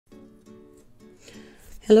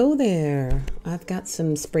Hello there. I've got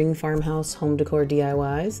some spring farmhouse home decor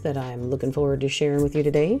DIYs that I'm looking forward to sharing with you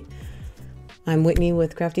today. I'm Whitney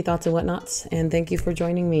with Crafty Thoughts and Whatnots, and thank you for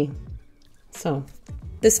joining me. So,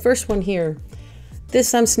 this first one here,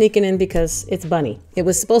 this I'm sneaking in because it's bunny. It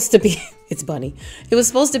was supposed to be, it's bunny. It was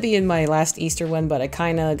supposed to be in my last Easter one, but I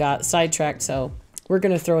kind of got sidetracked, so we're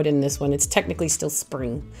going to throw it in this one. It's technically still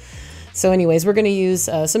spring. So anyways, we're going to use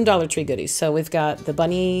some Dollar Tree goodies. So we've got the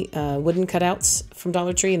bunny wooden cutouts from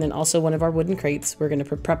Dollar Tree, and then also one of our wooden crates. We're going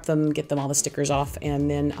to prep them, get them all the stickers off,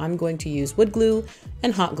 and then I'm going to use wood glue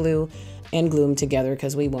and hot glue and glue them together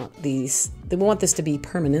because we want this to be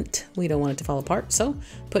permanent. We don't want it to fall apart. So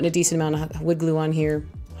putting a decent amount of wood glue on here,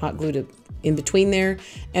 hot glue in between there,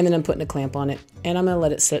 and then I'm putting a clamp on it, and I'm going to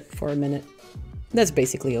let it sit for a minute. That's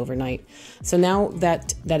basically overnight. So now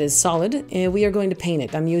that is solid, we are going to paint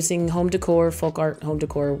it. I'm using Home Decor, Folk Art Home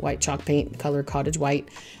Decor white chalk paint, color Cottage White.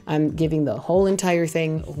 I'm giving the whole entire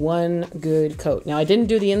thing one good coat. Now I didn't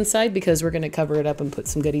do the inside because we're going to cover it up and put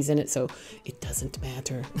some goodies in it, so it doesn't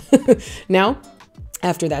matter. Now,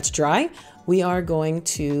 after that's dry, we are going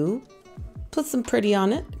to put some pretty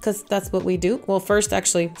on it because that's what we do. Well, first,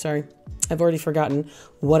 actually, sorry, I've already forgotten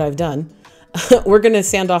what I've done. We're going to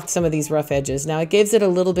sand off some of these rough edges. Now it gives it a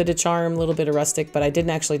little bit of charm, a little bit of rustic, but I didn't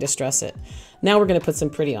actually distress it. Now we're going to put some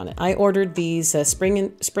pretty on it. I ordered these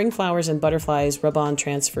spring flowers and butterflies rub-on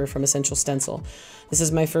transfer from Essential Stencil. This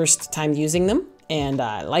is my first time using them, and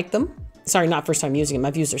I like them. Sorry, not first time using them.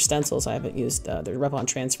 I've used their stencils. I haven't used their rub-on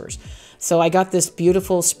transfers. So I got this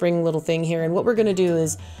beautiful spring little thing here, and what we're going to do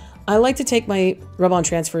is I like to take my rub-on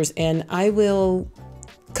transfers and I will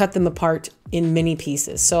cut them apart in mini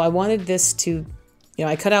pieces. So I wanted this to,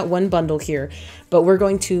 I cut out one bundle here, but we're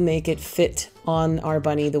going to make it fit on our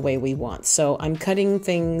bunny the way we want. So I'm cutting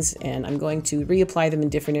things and I'm going to reapply them in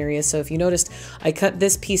different areas. So if you noticed, I cut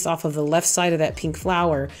this piece off of the left side of that pink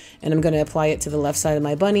flower and I'm going to apply it to the left side of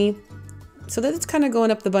my bunny so that it's kind of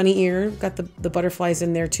going up the bunny ear. Got the butterflies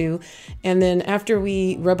in there too. And then after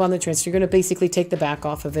we rub on the transfer, you're going to basically take the back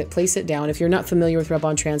off of it, place it down. If you're not familiar with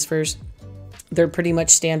rub-on transfers, they're pretty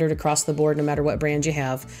much standard across the board, no matter what brand you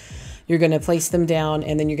have. You're going to place them down,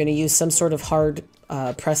 and then you're going to use some sort of hard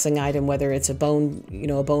pressing item, whether it's a bone,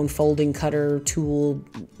 a bone folding cutter, tool,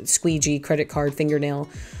 squeegee, credit card, fingernail,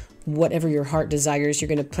 whatever your heart desires. You're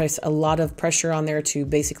going to place a lot of pressure on there to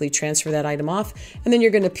basically transfer that item off, and then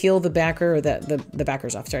you're going to peel the backer, or the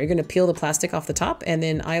backers off. Sorry, you're going to peel the plastic off the top, and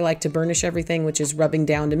then I like to burnish everything, which is rubbing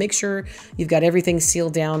down to make sure you've got everything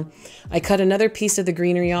sealed down. I cut another piece of the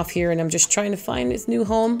greenery off here, and I'm just trying to find its new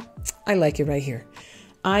home. I like it right here.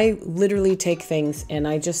 I literally take things and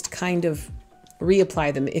I just kind of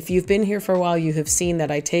reapply them. If you've been here for a while, you have seen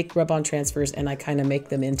that I take rub-on transfers and I kind of make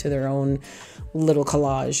them into their own little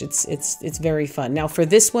collage. It's very fun. Now for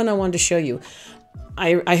this one, I wanted to show you,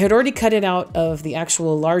 I had already cut it out of the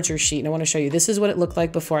actual larger sheet, and I want to show you, this is what it looked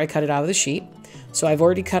like before I cut it out of the sheet. So I've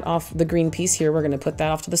already cut off the green piece here. We're going to put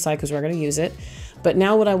that off to the side because we're going to use it. But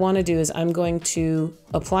now what I want to do is I'm going to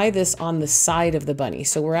apply this on the side of the bunny.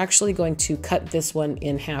 So we're actually going to cut this one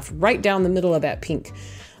in half, right down the middle of that pink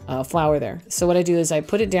flower there. So what I do is I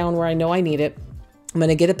put it down where I know I need it. I'm going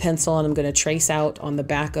to get a pencil and I'm going to trace out on the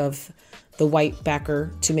back of the white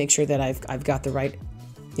backer to make sure that I've got the right,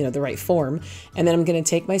 the right form. And then I'm going to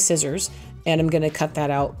take my scissors and I'm going to cut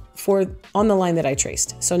that out on the line that I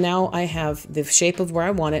traced. So now I have the shape of where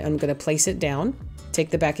I want it. I'm going to place it down, take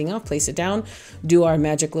the backing off, place it down, do our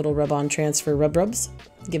magic little rub-on transfer rubs,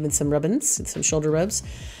 give it some rubbins, some shoulder rubs.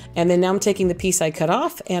 And then now I'm taking the piece I cut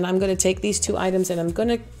off and I'm going to take these two items and I'm going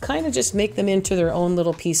to kind of just make them into their own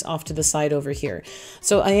little piece off to the side over here.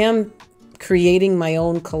 So I am creating my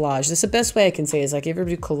own collage. That's the best way I can say is, like, you ever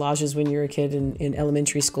do collages when you're a kid in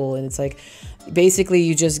elementary school, and it's like basically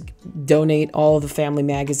you just donate all the family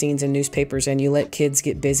magazines and newspapers and you let kids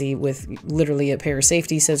get busy with literally a pair of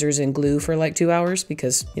safety scissors and glue for like 2 hours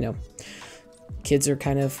because, kids are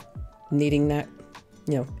kind of needing that,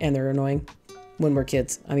 and they're annoying when we're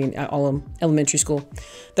kids. I mean, all elementary school.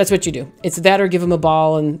 That's what you do. It's that or give them a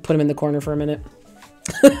ball and put them in the corner for a minute.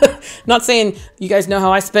 Not saying you guys know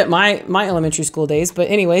how I spent my elementary school days, but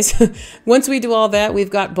anyways, once we do all that, we've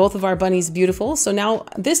got both of our bunnies beautiful. So now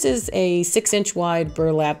this is a 6-inch wide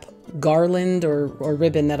burlap garland or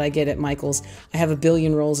ribbon that I get at Michael's. I have a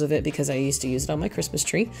billion rolls of it because I used to use it on my Christmas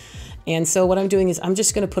tree. And so what I'm doing is I'm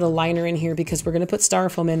just going to put a liner in here because we're going to put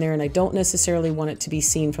styrofoam in there and I don't necessarily want it to be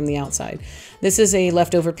seen from the outside. This is a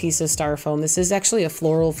leftover piece of styrofoam. This is actually a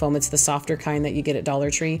floral foam. It's the softer kind that you get at Dollar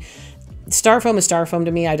Tree. Styrofoam is styrofoam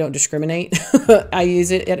to me. I don't discriminate. I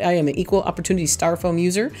use it. I am an equal opportunity styrofoam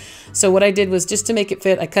user. So what I did was, just to make it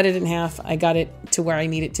fit, I cut it in half. I got it to where I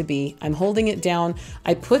need it to be. I'm holding it down.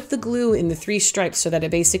 I put the glue in the 3 stripes so that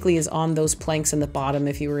it basically is on those planks in the bottom,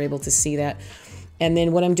 if you were able to see that. And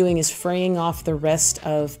then what I'm doing is fraying off the rest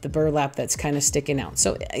of the burlap that's kind of sticking out.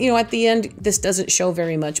 So, you know, at the end, this doesn't show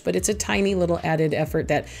very much, but it's a tiny little added effort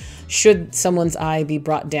that, should someone's eye be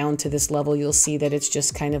brought down to this level, you'll see that it's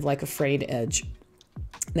just kind of like a frayed edge.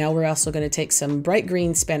 Now we're also going to take some bright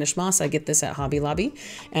green Spanish moss. I get this at Hobby Lobby,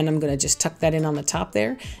 and I'm going to just tuck that in on the top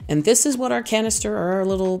there. And this is what our canister, or our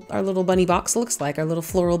little bunny box looks like, our little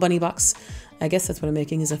floral bunny box. I guess that's what I'm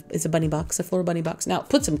making, is a bunny box, a floral bunny box. Now,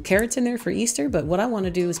 put some carrots in there for Easter, but what I want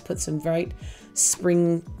to do is put some bright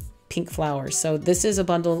spring pink flowers. So this is a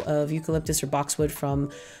bundle of eucalyptus or boxwood from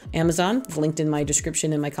Amazon. It's linked in my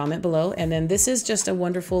description in my comment below. And then this is just a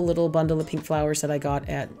wonderful little bundle of pink flowers that I got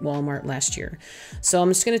at Walmart last year. So I'm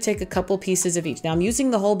just going to take a couple pieces of each. Now I'm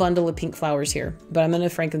using the whole bundle of pink flowers here, but I'm going to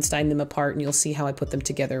Frankenstein them apart, and you'll see how I put them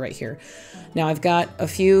together right here. Now I've got a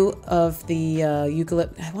few of the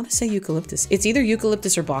I want to say eucalyptus. It's either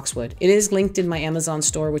eucalyptus or boxwood. It is linked in my Amazon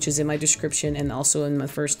store, which is in my description and also in my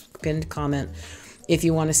first pinned comment, if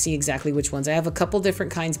you want to see exactly which ones. I have a couple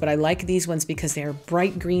different kinds, but I like these ones because they are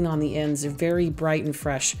bright green on the ends. They're very bright and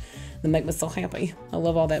fresh. They make me so happy. I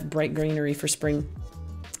love all that bright greenery for spring.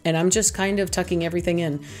 And I'm just kind of tucking everything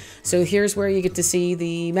in. So here's where you get to see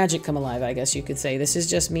the magic come alive, I guess you could say. This is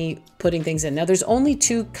just me putting things in. Now there's only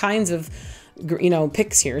 2 kinds of, you know,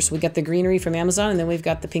 picks here. So we got the greenery from Amazon, and then we've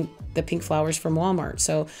got the pink flowers from Walmart.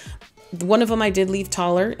 So one of them I did leave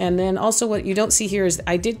taller. And then also what you don't see here is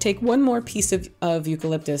I did take one more piece of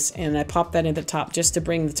eucalyptus, and I popped that in the top just to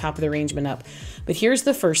bring the top of the arrangement up. But here's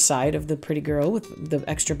the first side of the pretty girl with the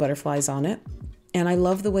extra butterflies on it. And I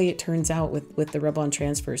love the way it turns out with the rub-on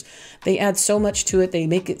transfers. They add so much to it.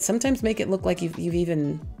 They sometimes make it look like you've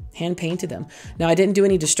even hand painted them. Now I didn't do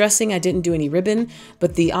any distressing, I didn't do any ribbon,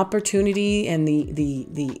 but the opportunity and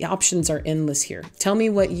the options are endless here. Tell me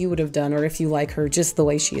what you would have done, or if you like her just the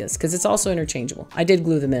way she is, because it's also interchangeable. I did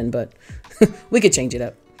glue them in, but we could change it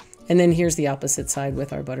up. And then here's the opposite side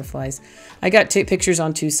with our butterflies. I got pictures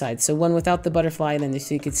on 2 sides, so one without the butterfly, and then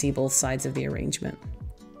so you could see both sides of the arrangement.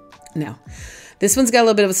 Now, this one's got a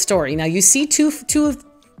little bit of a story. Now you see two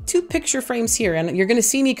picture frames here, and you're going to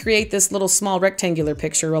see me create this little small rectangular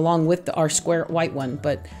picture along with our square white one,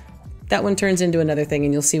 but that one turns into another thing,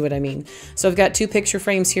 and you'll see what I mean. So I've got 2 picture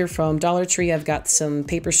frames here from Dollar Tree. I've got some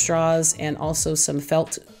paper straws and also some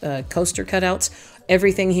felt coaster cutouts.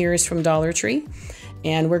 Everything here is from Dollar Tree.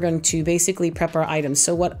 And we're going to basically prep our items.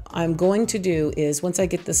 So what I'm going to do is, once I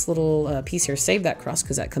get this little piece here, save that cross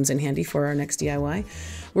because that comes in handy for our next DIY.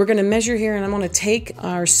 We're going to measure here, and I'm going to take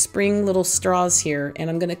our spring little straws here, and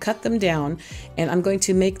I'm going to cut them down, and I'm going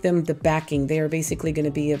to make them the backing. They are basically going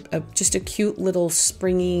to be just a cute little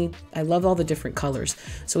springy, I love all the different colors.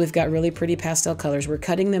 So we've got really pretty pastel colors. We're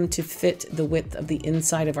cutting them to fit the width of the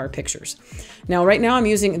inside of our pictures. Now right now I'm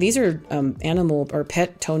using, these are animal or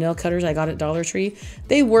pet toenail cutters I got at Dollar Tree.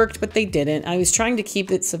 They worked, but they didn't. I was trying to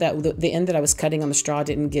keep it so that the end that I was cutting on the straw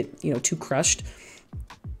didn't get, you know, too crushed.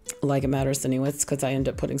 Like it matters anyways, because I end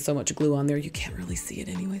up putting so much glue on there you can't really see it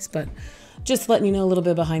anyways. But just letting you know a little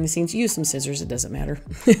bit behind the scenes. Use some scissors, it doesn't matter.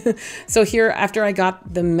 So here, after I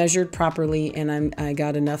got them measured properly and I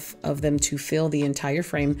got enough of them to fill the entire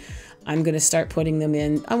frame, I'm going to start putting them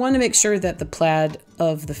in. I want to make sure that the plaid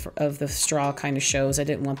of the straw kind of shows. I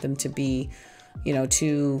didn't want them to be, you know,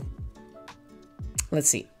 too, let's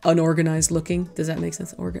see, unorganized looking. Does that make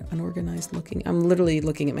sense? Unorganized looking. I'm literally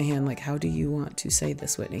looking at my hand like, how do you want to say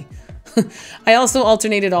this, Whitney? I also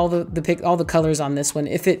alternated all the colors on this one.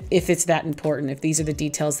 If it's that important, if these are the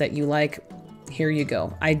details that you like, here you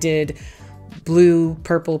go. I did blue,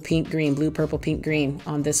 purple, pink, green, blue, purple, pink, green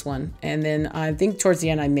on this one. And then I think towards the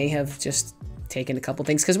end I may have just taken a couple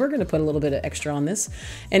things because we're going to put a little bit of extra on this.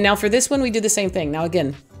 And now for this one we do the same thing. Now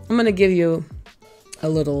again, I'm going to give you a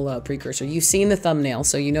little precursor. You've seen the thumbnail,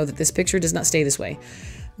 so you know that this picture does not stay this way.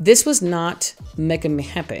 This was not making me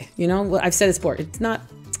happy. You know, well, I've said it before. It's not,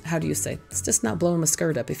 how do you say? It's just not blowing my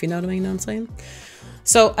skirt up, if you know what I mean, you know what I'm saying?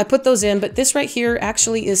 So I put those in, but this right here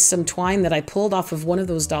actually is some twine that I pulled off of one of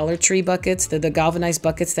those Dollar Tree buckets, the galvanized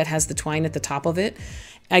buckets that has the twine at the top of it.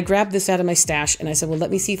 I grabbed this out of my stash and I said, well, let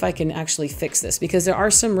me see if I can actually fix this because there are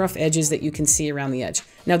some rough edges that you can see around the edge.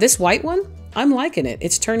 Now this white one, I'm liking it.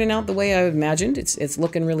 It's turning out the way I imagined. It's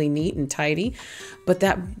looking really neat and tidy, but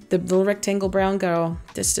the little rectangle brown girl,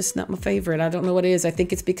 that's just not my favorite. I don't know what it is. I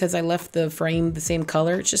think it's because I left the frame the same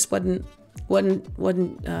color. It just wasn't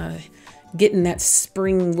getting that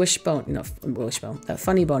spring wishbone, that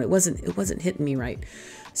funny bone. It wasn't hitting me right.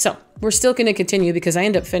 So we're still going to continue because I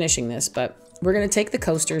end up finishing this, but we're going to take the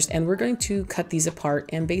coasters and we're going to cut these apart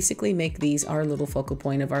and basically make these our little focal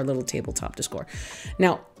point of our little tabletop decor.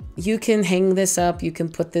 Now, you can hang this up. You can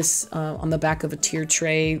put this on the back of a tier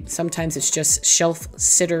tray. Sometimes it's just shelf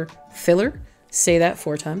sitter filler. Say that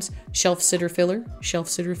 4 times. Shelf sitter filler, shelf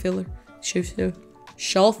sitter filler, shelf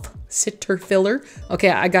sitter filler. Okay,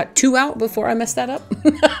 I got 2 out before I messed that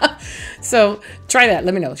up. So try that.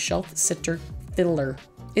 Let me know. Shelf sitter filler.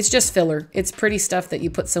 It's just filler. It's pretty stuff that you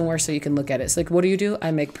put somewhere so you can look at it. It's like, what do?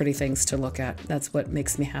 I make pretty things to look at. That's what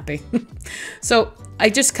makes me happy. So I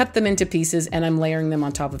just cut them into pieces and I'm layering them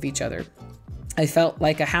on top of each other. I felt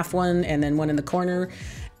like a half one and then one in the corner,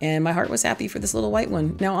 and my heart was happy for this little white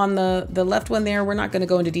one. Now on the left one there, we're not going to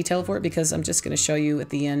go into detail for it because I'm just going to show you at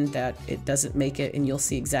the end that it doesn't make it, and you'll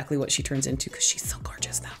see exactly what she turns into because she's so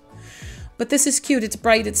gorgeous now. But this is cute. It's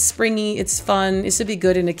bright, it's springy, it's fun. This would be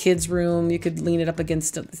good in a kid's room. You could lean it up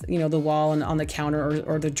against, you know, the wall and on the counter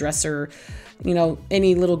or the dresser. You know,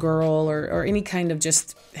 any little girl or any kind of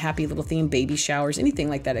just happy little theme, baby showers, anything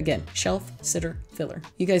like that. Again, shelf sitter filler.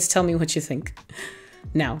 You guys tell me what you think.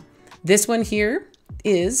 Now, this one here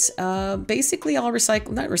is basically all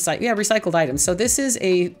recycled items. So this is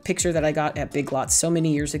a picture that I got at Big Lots so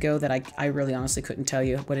many years ago that I really honestly couldn't tell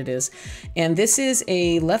you what it is. And this is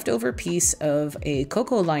a leftover piece of a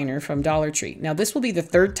cocoa liner from Dollar Tree. Now this will be the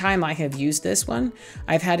 3rd time I have used this one.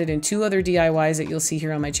 I've had it in 2 other DIYs that you'll see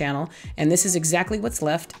here on my channel. And this is exactly what's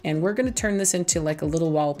left. And we're going to turn this into like a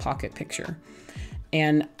little wall pocket picture.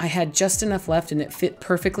 And I had just enough left and it fit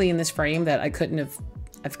perfectly in this frame that I couldn't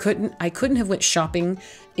have went shopping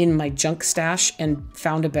in my junk stash and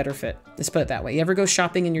found a better fit. Let's put it that way. You ever go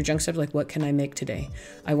shopping in your junk stash like, what can I make today?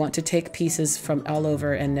 I want to take pieces from all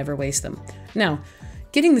over and never waste them. Now,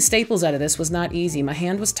 getting the staples out of this was not easy. My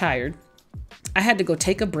hand was tired. I had to go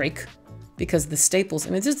take a break because the staples,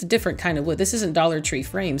 I mean, it's just a different kind of wood. This isn't Dollar Tree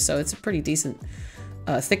frame, so it's a pretty decent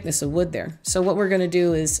thickness of wood there. So what we're going to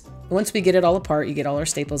do is, once we get it all apart, you get all our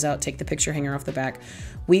staples out, take the picture hanger off the back.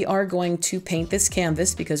 We are going to paint this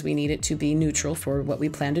canvas because we need it to be neutral for what we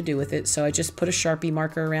plan to do with it. So I just put a Sharpie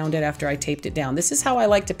marker around it after I taped it down. This is how I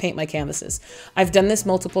like to paint my canvases. I've done this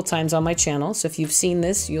multiple times on my channel. So if you've seen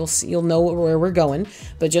this, you'll know where we're going,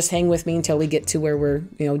 but just hang with me until we get to where we're,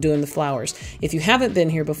 you know, doing the flowers. If you haven't been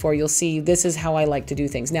here before, you'll see this is how I like to do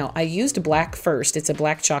things. Now I used black first. It's a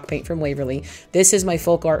black chalk paint from Waverly. This is my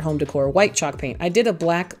Folk Art Home Decor white chalk paint. I did a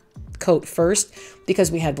black coat first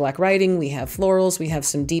because we had black writing, we have florals, we have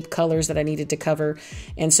some deep colors that I needed to cover.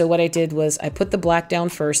 And so what I did was I put the black down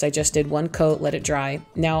first. I just did 1 coat, let it dry.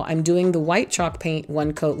 Now I'm doing the white chalk paint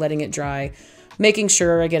 1 coat, letting it dry, making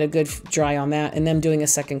sure I get a good dry on that, and then doing a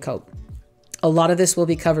 2nd coat. A lot of this will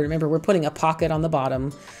be covered. Remember, we're putting a pocket on the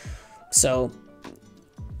bottom. So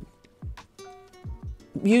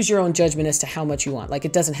use your own judgment as to how much you want. Like,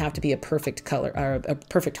 it doesn't have to be a perfect color or a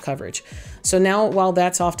perfect coverage. So now, while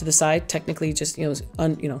that's off to the side, technically just,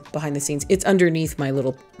 behind the scenes, it's underneath my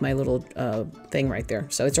little thing right there.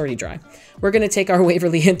 So it's already dry. We're going to take our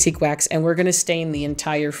Waverly Antique Wax and we're going to stain the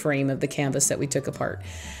entire frame of the canvas that we took apart.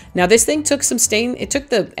 Now this thing took some stain. It took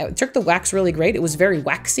the wax really great. It was very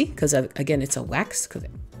waxy because, again, it's a wax.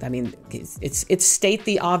 I mean, it's state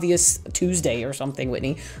the obvious Tuesday or something,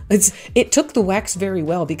 Whitney. It took the wax very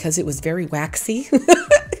well because it was very waxy.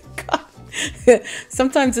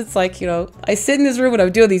 Sometimes it's like, I sit in this room when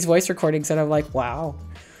I'm doing these voice recordings and I'm like, wow,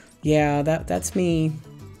 yeah, that's me.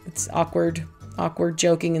 It's awkward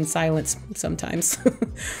joking in silence sometimes.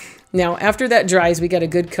 Now, after that dries, we got a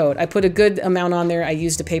good coat. I put a good amount on there. I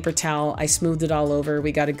used a paper towel. I smoothed it all over.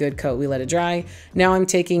 We got a good coat. We let it dry. Now I'm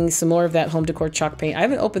taking some more of that home decor chalk paint. I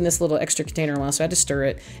haven't opened this little extra container in a while, so I had to stir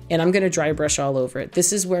it. And I'm going to dry brush all over it.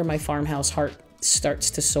 This is where my farmhouse heart starts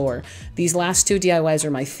to soar. These last 2 DIYs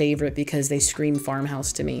are my favorite because they scream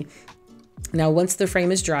farmhouse to me. Now, once the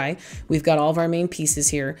frame is dry, we've got all of our main pieces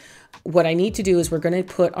here. What I need to do is we're going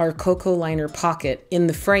to put our cocoa liner pocket in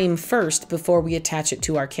the frame first before we attach it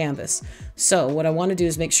to our canvas. So what I want to do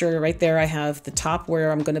is make sure right there I have the top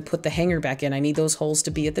where I'm going to put the hanger back in. I need those holes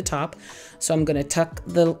to be at the top. So I'm going to tuck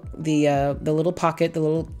the little pocket, the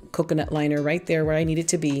little coconut liner right there where I need it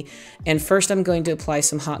to be. And first I'm going to apply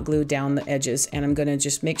some hot glue down the edges, and I'm going to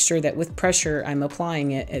just make sure that with pressure I'm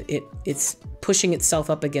applying it's pushing itself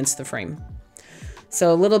up against the frame.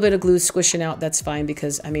 So a little bit of glue squishing out, that's fine,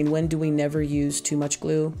 because, I mean, when do we never use too much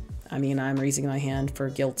glue? I mean, I'm raising my hand for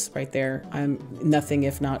guilt right there. I'm nothing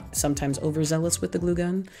if not sometimes overzealous with the glue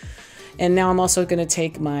gun. And now I'm also going to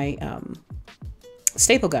take my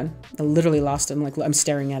staple gun. I literally lost it. I'm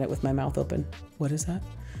staring at it with my mouth open. What is that?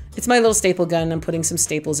 It's my little staple gun. I'm putting some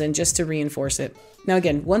staples in just to reinforce it. Now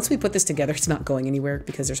again, once we put this together, it's not going anywhere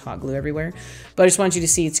because there's hot glue everywhere. But I just want you to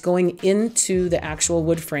see it's going into the actual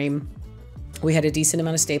wood frame. We had a decent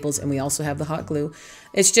amount of staples and we also have the hot glue.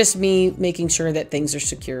 It's just me making sure that things are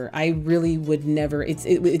secure. I really would never,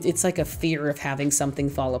 it's like a fear of having something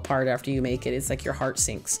fall apart after you make it. It's like your heart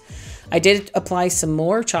sinks. I did apply some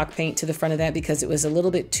more chalk paint to the front of that because it was a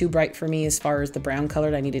little bit too bright for me as far as the brown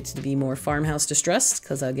colored. I needed it to be more farmhouse distressed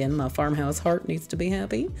because again, my farmhouse heart needs to be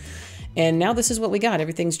happy. And now this is what we got.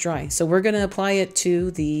 Everything's dry. So we're going to apply it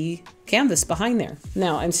to the canvas behind there.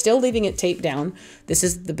 Now I'm still leaving it taped down. This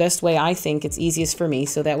is the best way I think. It's easiest for me.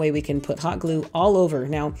 So that way we can put hot glue all over.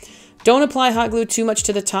 Now don't apply hot glue too much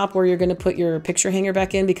to the top where you're going to put your picture hanger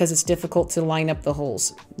back in because it's difficult to line up the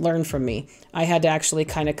holes. Learn from me. I had to actually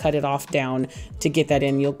kind of cut it off down to get that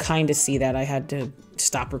in. You'll kind of see that. I had to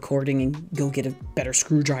stop recording and go get a better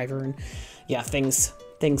screwdriver, and yeah, things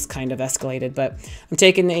kind of escalated. But I'm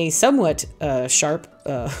taking a somewhat sharp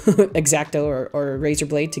X-Acto or razor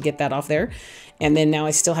blade to get that off there. And then now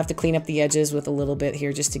I still have to clean up the edges with a little bit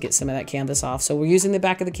here just to get some of that canvas off. So we're using the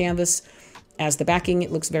back of the canvas as the backing.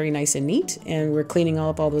 It looks very nice and neat, and we're cleaning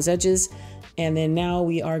up all those edges. And then now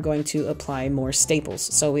we are going to apply more staples.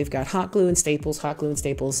 So we've got hot glue and staples, hot glue and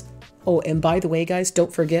staples. Oh, and by the way, guys,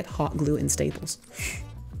 don't forget hot glue and staples.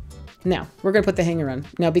 Now, we're going to put the hanger on.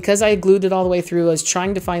 Now, because I glued it all the way through, I was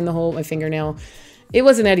trying to find the hole with my fingernail. It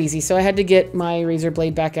wasn't that easy, so I had to get my razor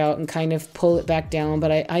blade back out and kind of pull it back down, but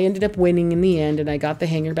I ended up winning in the end, and I got the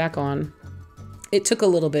hanger back on. It took a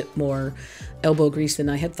little bit more elbow grease than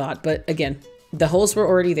I had thought, but again, the holes were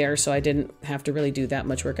already there, so I didn't have to really do that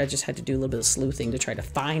much work. I just had to do a little bit of sleuthing to try to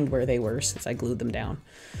find where they were since I glued them down.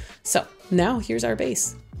 So, now here's our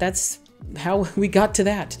base. That's how we got to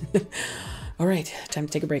that. All right, time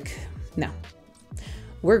to take a break. Now,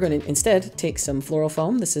 we're going to instead take some floral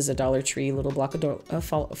foam. This is a Dollar Tree little block of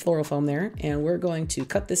floral foam there, and we're going to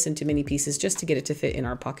cut this into mini pieces just to get it to fit in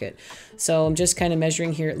our pocket. So I'm just kind of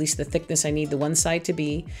measuring here at least the thickness I need the one side to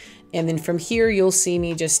be, and then from here you'll see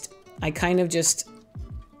me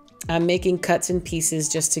I'm making cuts and pieces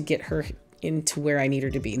just to get her into where I need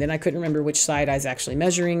her to be. And then I couldn't remember which side I was actually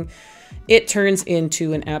measuring. It turns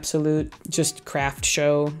into an absolute just craft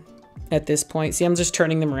show at this point. See, I'm just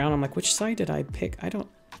turning them around. I'm like, which side did I pick?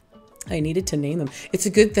 I needed to name them. It's a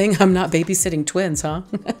good thing I'm not babysitting twins, huh?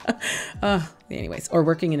 Anyways, or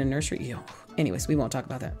working in a nursery. Anyways, we won't talk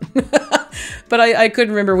about that. But I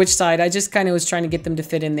couldn't remember which side. I just kind of was trying to get them to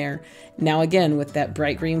fit in there. Now again, with that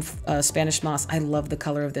bright green Spanish moss, I love the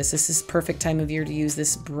color of this. This is perfect time of year to use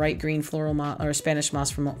this bright green floral moss or Spanish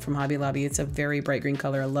moss from Hobby Lobby. It's a very bright green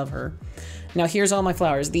color. I love her. Now here's all my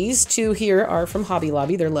flowers. These two here are from Hobby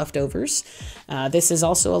Lobby. They're leftovers. This is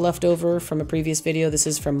also a leftover from a previous video. This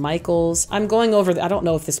is from Michael's. I'm going over, I don't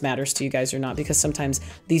know if this matters to you guys or not because sometimes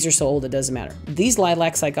these are so old it doesn't matter. These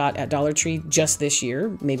lilacs I got at Dollar Tree just this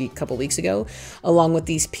year, maybe a couple weeks ago, along with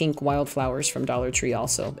these pink wildflowers from Dollar Tree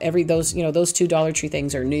also. Those two Dollar Tree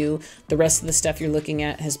things are new. The rest of the stuff you're looking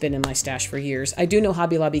at has been in my stash for years. I do know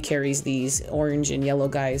Hobby Lobby carries these orange and yellow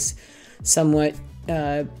guys somewhat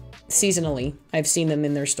seasonally. I've seen them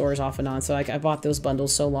in their stores off and on. So I bought those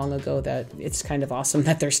bundles so long ago that it's kind of awesome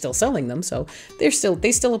that they're still selling them. So they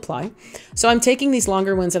still apply. So I'm taking these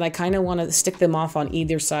longer ones and I kind of want to stick them off on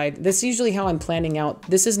either side. This is usually how I'm planning out.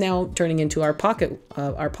 This is now turning into our pocket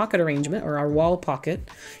arrangement, or our wall pocket,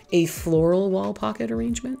 a floral wall pocket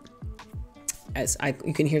arrangement.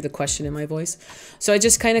 You can hear the question in my voice. So I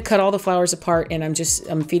just kind of cut all the flowers apart and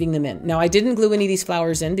I'm feeding them in. Now I didn't glue any of these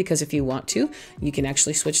flowers in because if you want to, you can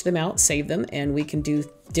actually switch them out, save them, and we can do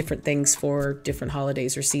different things for different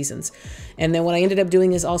holidays or seasons. And then what I ended up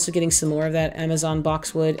doing is also getting some more of that Amazon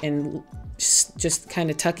boxwood and just kind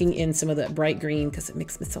of tucking in some of that bright green because it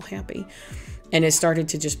makes me so happy. And it started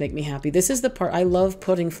to just make me happy. This is the part I love,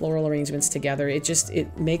 putting floral arrangements together.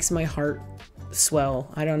 It makes my heart swell.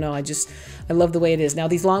 I don't know. I love the way it is. Now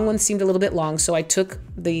these long ones seemed a little bit long, so I took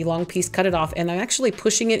the long piece, cut it off, and I'm actually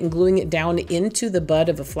pushing it and gluing it down into the bud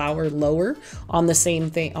of a flower lower on the same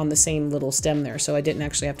thing, on the same little stem there, so I didn't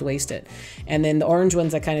actually have to waste it. And then the orange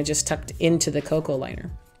ones I kind of just tucked into the cocoa liner.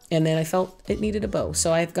 And then I felt it needed a bow.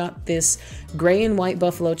 So I've got this gray and white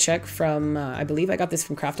buffalo check from, I believe I got this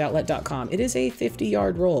from craftoutlet.com. It is a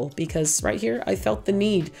 50-yard roll because right here I felt the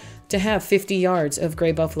need to have 50 yards of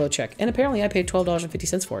gray buffalo check. And apparently I paid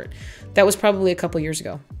 $12.50 for it. That was probably a couple years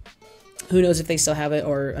ago. Who knows if they still have it,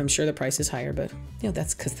 or I'm sure the price is higher, but you know,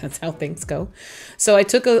 that's because that's how things go. So I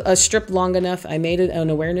took a strip long enough. I made it an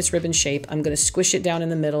awareness ribbon shape. I'm going to squish it down in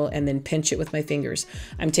the middle and then pinch it with my fingers.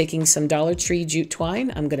 I'm taking some Dollar Tree jute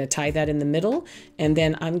twine. I'm going to tie that in the middle. And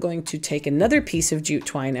then I'm going to take another piece of jute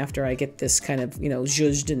twine after I get this kind of, you know,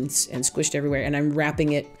 zhuzhed and squished everywhere. And I'm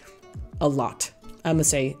wrapping it a lot. I'm gonna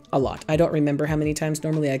say a lot. I don't remember how many times.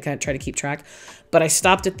 Normally I can't try to keep track, but I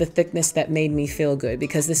stopped at the thickness that made me feel good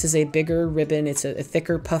because this is a bigger ribbon. It's a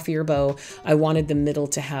thicker, puffier bow. I wanted the middle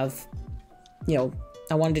to have, you know,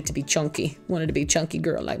 I wanted it to be chunky. Wanted to be a chunky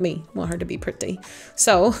girl like me. Want her to be pretty.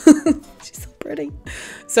 So she's so pretty.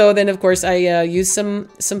 So then of course I use some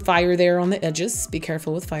fire there on the edges. Be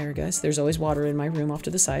careful with fire, guys. There's always water in my room off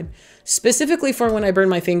to the side. Specifically for when I burn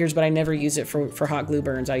my fingers, but I never use it for hot glue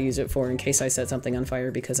burns. I use it for in case I set something on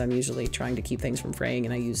fire because I'm usually trying to keep things from fraying,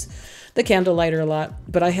 and I use the candle lighter a lot.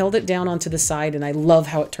 But I held it down onto the side and I love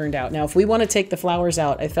how it turned out. Now, if we want to take the flowers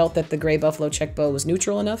out, I felt that the gray buffalo check bow was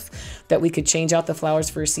neutral enough that we could change out the flowers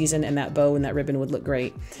for a season and that bow and that ribbon would look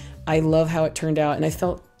great. I love how it turned out, and I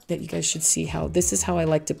felt that you guys should see how this is how I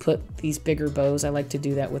like to put these bigger bows. I like to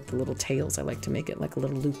do that with the little tails. I like to make it like a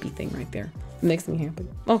little loopy thing right there. It makes me happy.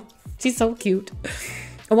 Oh, she's so cute.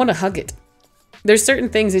 I want to hug it. There's certain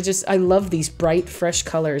things that just, I love these bright, fresh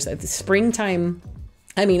colors. At the springtime,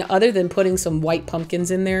 I mean, other than putting some white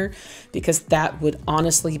pumpkins in there, because that would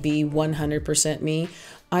honestly be 100% me.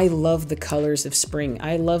 I love the colors of spring.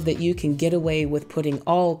 I love that you can get away with putting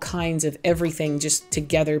all kinds of everything just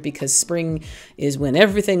together, because spring is when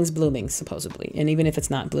everything's blooming, supposedly. And even if it's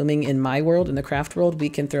not blooming in my world, in the craft world, we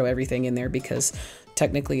can throw everything in there because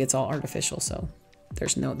technically it's all artificial. So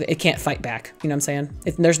there's no, it can't fight back. You know what I'm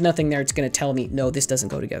saying? There's nothing there it's going to tell me, no, this doesn't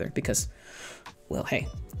go together, because, well, hey,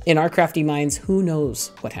 in our crafty minds, who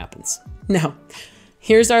knows what happens? Now,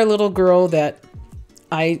 here's our little girl that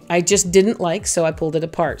I just didn't like, so I pulled it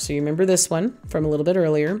apart. So you remember this one from a little bit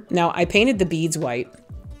earlier. Now, I painted the beads white.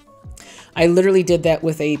 I literally did that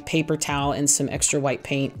with a paper towel and some extra white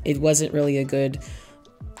paint. It wasn't really a good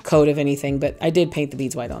coat of anything, but I did paint the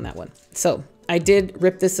beads white on that one. So I did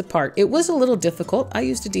rip this apart. It was a little difficult. I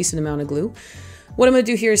used a decent amount of glue. What I'm going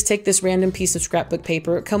to do here is take this random piece of scrapbook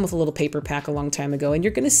paper. It came with a little paper pack a long time ago, and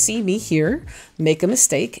you're going to see me here make a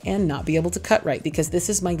mistake and not be able to cut right, because this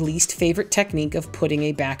is my least favorite technique of putting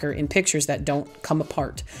a backer in pictures that don't come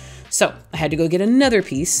apart. So I had to go get another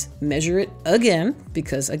piece, measure it again,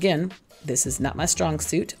 because again, this is not my strong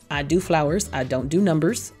suit. I do flowers, I don't do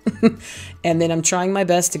numbers. And then I'm trying my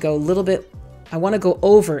best to go a little bit, I want to go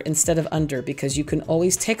over instead of under, because you can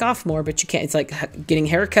always take off more, but you can't. It's like getting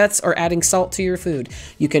haircuts or adding salt to your food.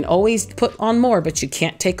 You can always put on more, but you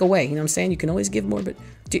can't take away. You know what I'm saying? You can always give more, but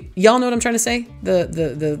y'all know what I'm trying to say?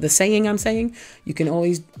 The saying I'm saying? You can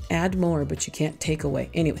always add more, but you can't take away.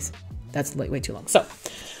 Anyways, that's way too long. So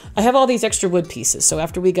I have all these extra wood pieces. So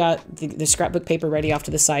after we got the scrapbook paper ready off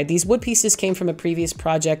to the side, these wood pieces came from a previous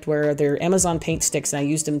project where they're Amazon paint sticks, and I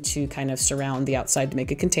used them to kind of surround the outside to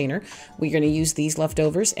make a container. We're going to use these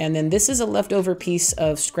leftovers. And then this is a leftover piece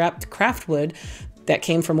of scrapped craft wood that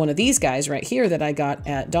came from one of these guys right here that I got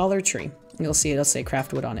at Dollar Tree. You'll see it'll say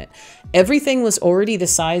craft wood on it. Everything was already the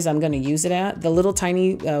size I'm going to use it at. The little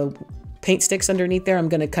tiny paint sticks underneath there, I'm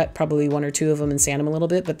going to cut probably one or two of them and sand them a little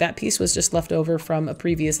bit, but that piece was just left over from a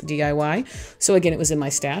previous DIY. So again, it was in my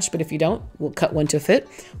stash, but if you don't, we'll cut one to fit.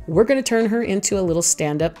 We're going to turn her into a little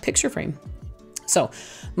stand-up picture frame. So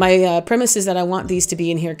my premise is that I want these to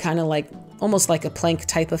be in here kind of like, almost like a plank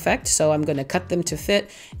type effect. So I'm going to cut them to fit,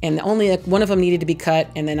 and only one of them needed to be cut,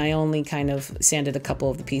 and then I only kind of sanded a couple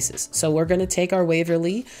of the pieces. So we're going to take our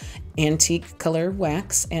Waverly antique color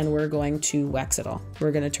wax, and we're going to wax it all.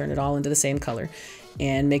 We're going to turn it all into the same color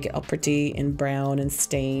and make it all pretty and brown and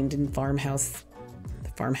stained and farmhouse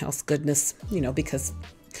goodness, you know, because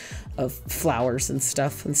of flowers and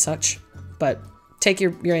stuff and such. But take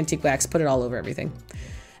your antique wax, put it all over everything.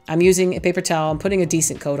 I'm using a paper towel. I'm putting a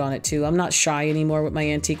decent coat on it too. I'm not shy anymore with my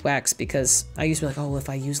antique wax, because I used to be like, oh, if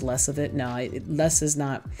I use less of it. No, less is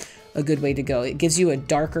not a good way to go. It gives you a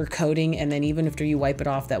darker coating, and then even after you wipe it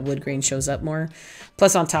off, that wood grain shows up more.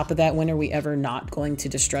 Plus, on top of that, when are we ever not going to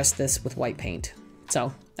distress this with white paint?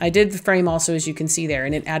 So I did the frame also, as you can see there,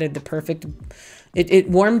 and it added the perfect, it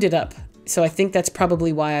warmed it up. So I think that's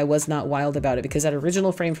probably why I was not wild about it, because that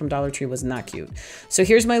original frame from Dollar Tree was not cute. So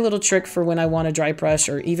here's my little trick for when I want to dry brush,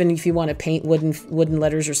 or even if you want to paint wooden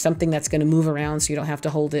letters or something that's going to move around so you don't have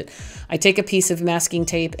to hold it. I take a piece of masking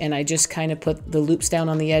tape and I just kind of put the loops down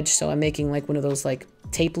on the edge. So I'm making like one of those like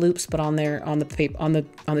tape loops, but on there on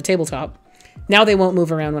the tabletop. Now they won't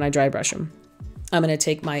move around when I dry brush them. I'm going to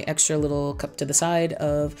take my extra little cup to the side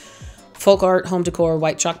of Folk Art Home Decor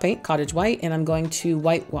white chalk paint, cottage white, and I'm going to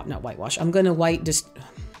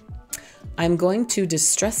I'm going to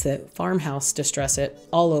distress it, Farmhouse distress it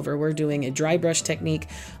all over. We're doing a dry brush technique.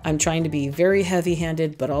 I'm trying to be very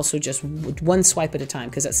heavy-handed, but also just one swipe at a time,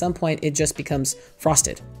 because at some point it just becomes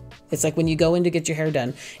frosted. It's like when you go in to get your hair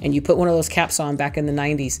done and you put one of those caps on back in the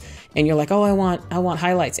 90s and you're like, oh, I want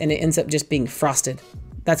highlights, and it ends up just being frosted.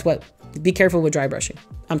 That's what, be careful with dry brushing.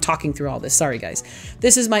 I'm talking through all this. Sorry, guys.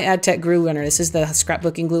 This is my AdTech glue runner. This is the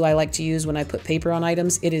scrapbooking glue I like to use when I put paper on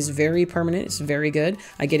items. It is very permanent. It's very good.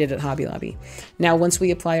 I get it at Hobby Lobby. Now, once we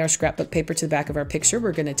apply our scrapbook paper to the back of our picture,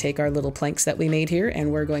 we're going to take our little planks that we made here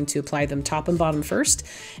and we're going to apply them top and bottom first.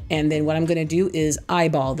 And then what I'm going to do is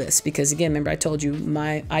eyeball this, because again, remember I told you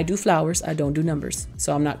I do flowers, I don't do numbers.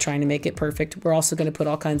 So I'm not trying to make it perfect. We're also going to put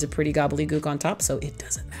all kinds of pretty gobbledygook on top, so it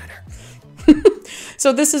doesn't matter.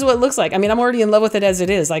 So this is what it looks like. I mean, I'm already in love with it as it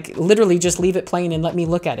is. Like, literally just leave it plain and let me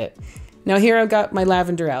look at it. Now here I've got my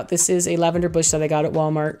lavender out. This is a lavender bush that I got at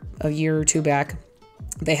Walmart a year or two back.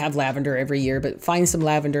 They have lavender every year, but find some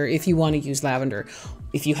lavender if you want to use lavender.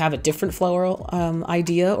 If you have a different floral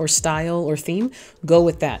idea or style or theme, go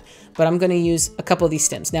with that. But I'm going to use a couple of these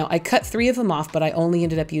stems. Now I cut 3 of them off, but I only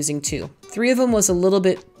ended up using 2. 3 of them was a little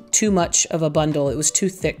bit too much of a bundle. It was too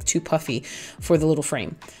thick, too puffy for the little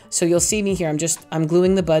frame. So you'll see me here. I'm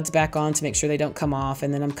gluing the buds back on to make sure they don't come off.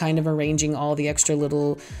 And then I'm kind of arranging all the extra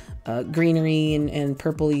little greenery and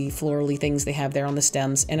purpley florally things they have there on the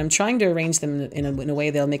stems. And I'm trying to arrange them in a way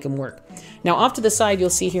that'll make them work. Now off to the side, you'll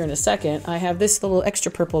see here in a second, I have this little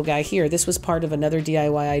extra purple guy here. This was part of another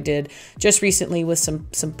DIY I did just recently with some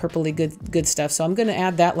purpley good stuff. So I'm going to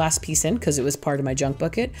add that last piece in because it was part of my junk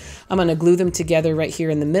bucket. I'm going to glue them together right here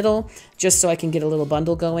in the middle just so I can get a little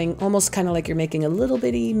bundle going, almost kind of like you're making a little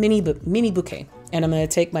bitty mini bouquet. And I'm going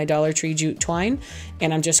to take my Dollar Tree jute twine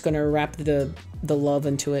and I'm just going to wrap the love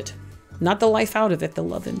into it. Not the life out of it, the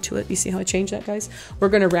love into it. You see how I changed that, guys? We're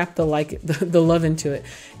going to wrap the love into it.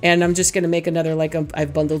 And I'm just going to make another, like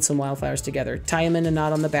I've bundled some wildflowers together. Tie them in a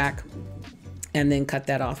knot on the back and then cut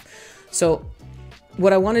that off. So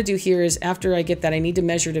what I want to do here is after I get that, I need to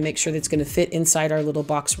measure to make sure that it's going to fit inside our little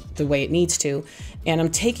box the way it needs to. And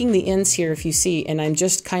I'm taking the ends here, if you see, and I'm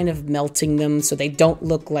just kind of melting them so they don't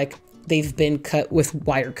look like they've been cut with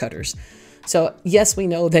wire cutters. So yes, we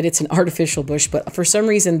know that it's an artificial bush, but for some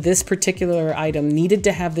reason, this particular item needed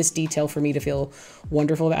to have this detail for me to feel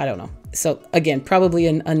wonderful. I don't know. So again, probably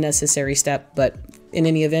an unnecessary step, but in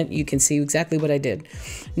any event, you can see exactly what I did.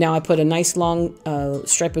 Now I put a nice long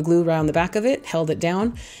stripe of glue around the back of it, held it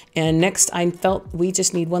down. And next I felt we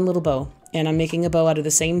just need one little bow. And I'm making a bow out of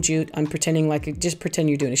the same jute. I'm pretending like, just pretend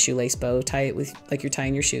you're doing a shoelace bow. Tie it with like you're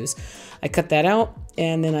tying your shoes. I cut that out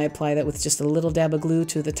and then I apply that with just a little dab of glue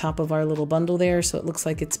to the top of our little bundle there. So it looks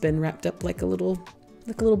like it's been wrapped up like a little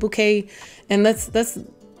bouquet. And that's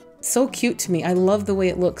so cute to me. I love the way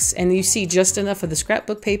it looks. And you see just enough of the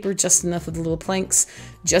scrapbook paper, just enough of the little planks,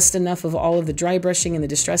 just enough of all of the dry brushing and the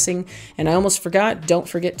distressing. And I almost forgot, don't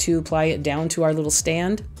forget to apply it down to our little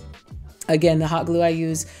stand. Again, the hot glue I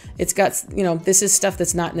use, it's got, you know, this is stuff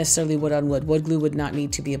that's not necessarily wood on wood. Wood glue would not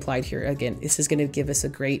need to be applied here. Again, this is going to give us a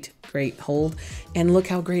great hold. And look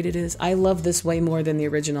how great it is. I love this way more than the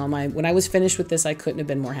original. When I was finished with this, I couldn't have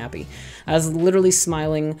been more happy. I was literally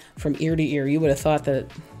smiling from ear to ear. You would have thought that,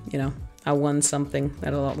 you know, I won something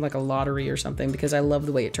at like a lottery or something because I love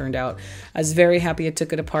the way it turned out. I was very happy I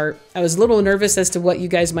took it apart. I was a little nervous as to what you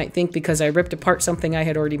guys might think because I ripped apart something I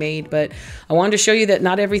had already made, but I wanted to show you that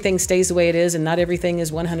not everything stays the way it is and not everything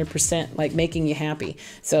is 100% like making you happy.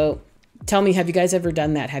 So tell me, have you guys ever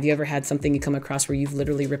done that? Have you ever had something you come across where you've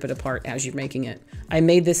literally ripped it apart as you're making it? I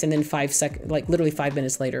made this and then literally 5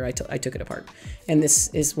 minutes later, I took it apart. And this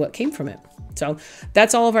is what came from it. So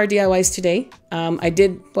that's all of our DIYs today. I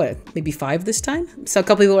did, maybe 5 this time? So a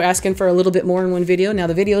couple people were asking for a little bit more in one video. Now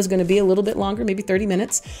the video is going to be a little bit longer, maybe 30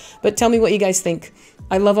 minutes. But tell me what you guys think.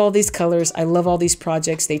 I love all these colors. I love all these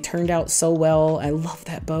projects. They turned out so well. I love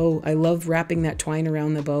that bow. I love wrapping that twine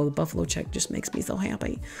around the bow. The buffalo check just makes me so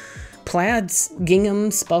happy. Plaids,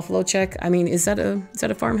 ginghams, buffalo check. I mean, is that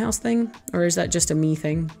a farmhouse thing or is that just a me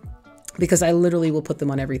thing? Because I literally will put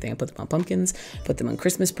them on everything. I put them on pumpkins, put them on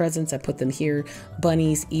Christmas presents. I put them here,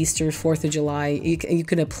 bunnies, Easter, 4th of July. You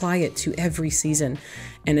can apply it to every season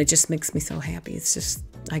and it just makes me so happy. It's just,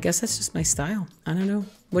 I guess that's just my style. I don't know.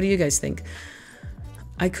 What do you guys think?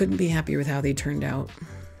 I couldn't be happier with how they turned out.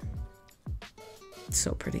 It's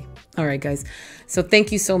so pretty. All right, guys. So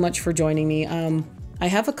thank you so much for joining me. I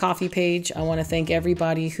have a coffee page. I want to thank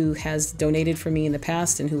everybody who has donated for me in the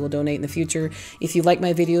past and who will donate in the future. If you like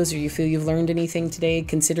my videos or you feel you've learned anything today,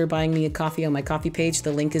 consider buying me a coffee on my coffee page.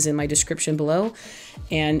 The link is in my description below,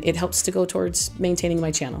 and it helps to go towards maintaining my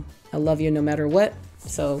channel. I love you no matter what.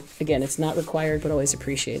 So again, it's not required, but always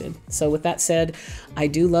appreciated. So with that said, I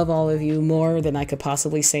do love all of you more than I could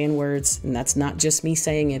possibly say in words. And that's not just me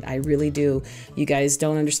saying it. I really do. You guys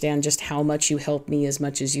don't understand just how much you help me as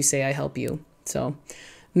much as you say I help you. So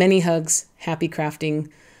many hugs, happy crafting,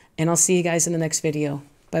 and I'll see you guys in the next video.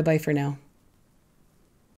 Bye-bye for now.